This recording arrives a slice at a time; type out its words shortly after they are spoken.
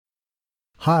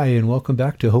Hi, and welcome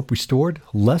back to Hope Restored,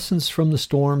 Lessons from the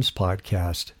Storms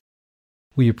podcast.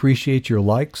 We appreciate your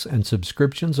likes and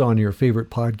subscriptions on your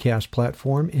favorite podcast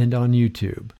platform and on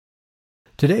YouTube.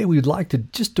 Today, we'd like to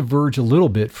just diverge a little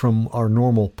bit from our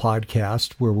normal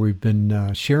podcast where we've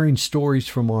been sharing stories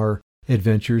from our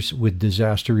adventures with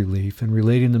disaster relief and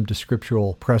relating them to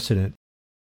scriptural precedent.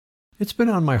 It's been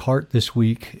on my heart this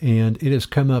week, and it has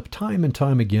come up time and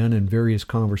time again in various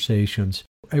conversations,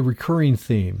 a recurring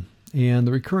theme. And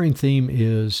the recurring theme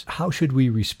is, how should we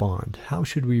respond? How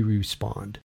should we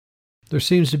respond? There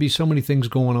seems to be so many things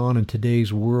going on in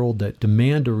today's world that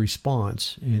demand a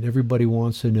response, and everybody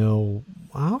wants to know,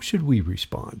 how should we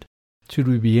respond? Should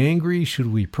we be angry?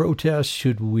 Should we protest?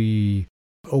 Should we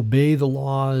obey the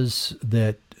laws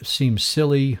that seem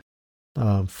silly,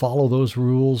 follow those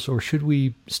rules, or should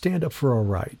we stand up for our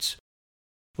rights?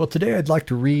 Well, today I'd like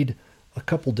to read a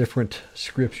couple different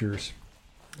scriptures.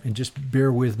 And just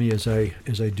bear with me as I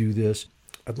do this.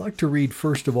 I'd like to read,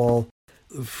 first of all,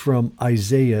 from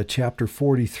Isaiah chapter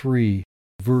 43,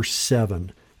 verse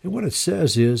 7. And what it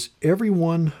says is,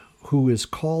 "Everyone who is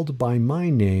called by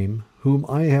my name, whom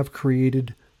I have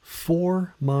created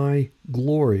for my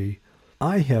glory,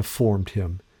 I have formed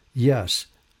him. Yes,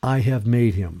 I have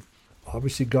made him."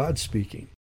 Obviously, God speaking.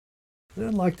 And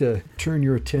I'd like to turn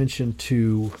your attention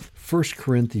to 1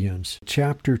 Corinthians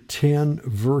chapter 10,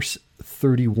 verse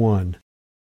 31.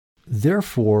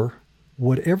 "Therefore,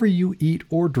 whatever you eat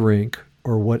or drink,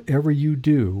 or whatever you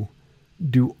do,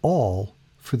 do all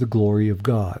for the glory of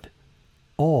God."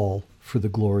 All for the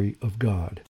glory of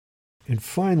God. And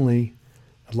finally,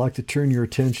 I'd like to turn your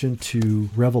attention to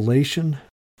Revelation.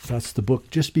 That's the book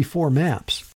just before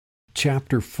Maps,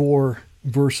 chapter 4,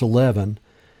 verse 11.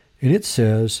 And it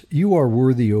says, "You are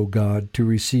worthy, O God, to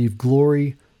receive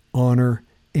glory, honor,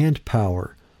 and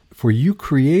power. For you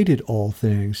created all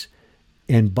things,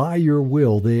 and by your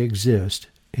will they exist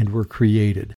and were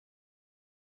created."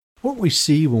 What we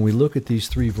see when we look at these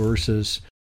three verses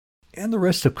and the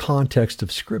rest of context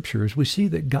of Scripture is we see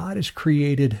that God has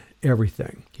created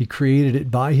everything. He created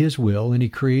it by His will, and He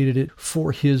created it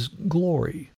for His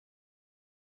glory.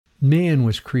 Man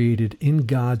was created in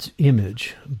God's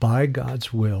image, by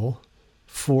God's will,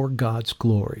 for God's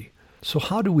glory. So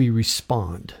how do we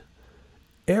respond?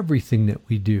 Everything that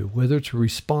we do, whether it's a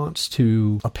response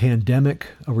to a pandemic,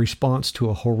 a response to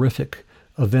a horrific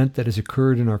event that has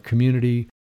occurred in our community,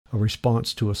 a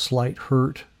response to a slight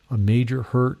hurt, a major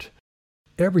hurt,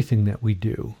 everything that we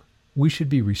do, we should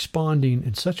be responding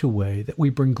in such a way that we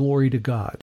bring glory to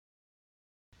God.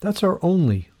 That's our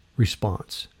only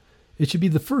response. It should be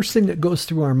the first thing that goes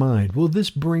through our mind. Will this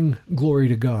bring glory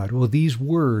to God? Will these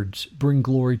words bring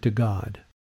glory to God?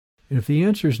 And if the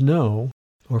answer is no,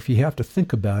 or if you have to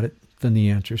think about it, then the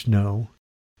answer is no.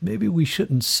 Maybe we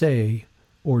shouldn't say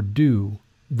or do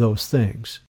those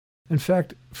things. In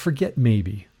fact, forget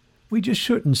maybe. We just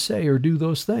shouldn't say or do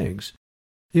those things.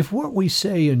 If what we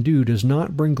say and do does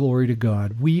not bring glory to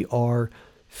God, we are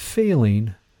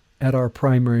failing at our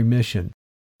primary mission.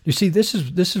 You see, this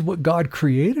is what God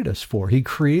created us for. He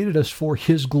created us for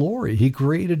His glory. He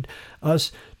created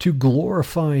us to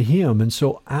glorify Him. And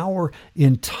so our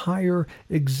entire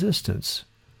existence,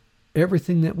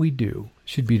 everything that we do,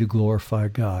 should be to glorify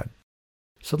God.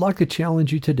 So I'd like to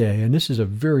challenge you today, and this is a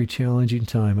very challenging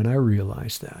time, and I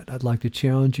realize that. I'd like to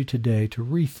challenge you today to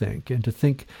rethink and to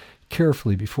think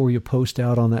carefully before you post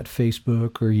out on that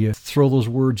Facebook or you throw those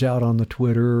words out on the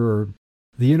Twitter or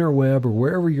the interweb or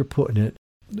wherever you're putting it.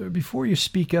 Before you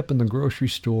speak up in the grocery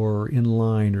store or in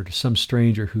line or to some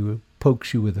stranger who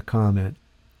pokes you with a comment,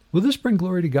 will this bring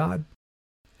glory to God?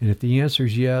 And if the answer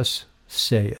is yes,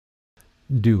 say it.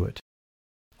 Do it.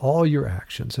 All your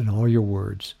actions and all your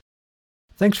words.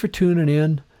 Thanks for tuning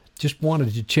in. Just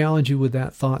wanted to challenge you with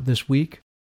that thought this week.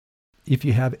 If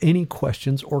you have any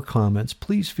questions or comments,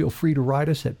 please feel free to write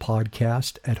us at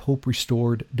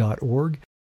podcast@hoperestored.org.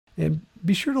 And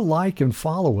be sure to like and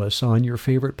follow us on your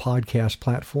favorite podcast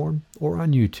platform or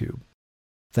on YouTube.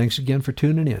 Thanks again for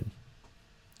tuning in.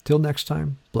 Till next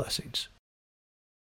time, blessings.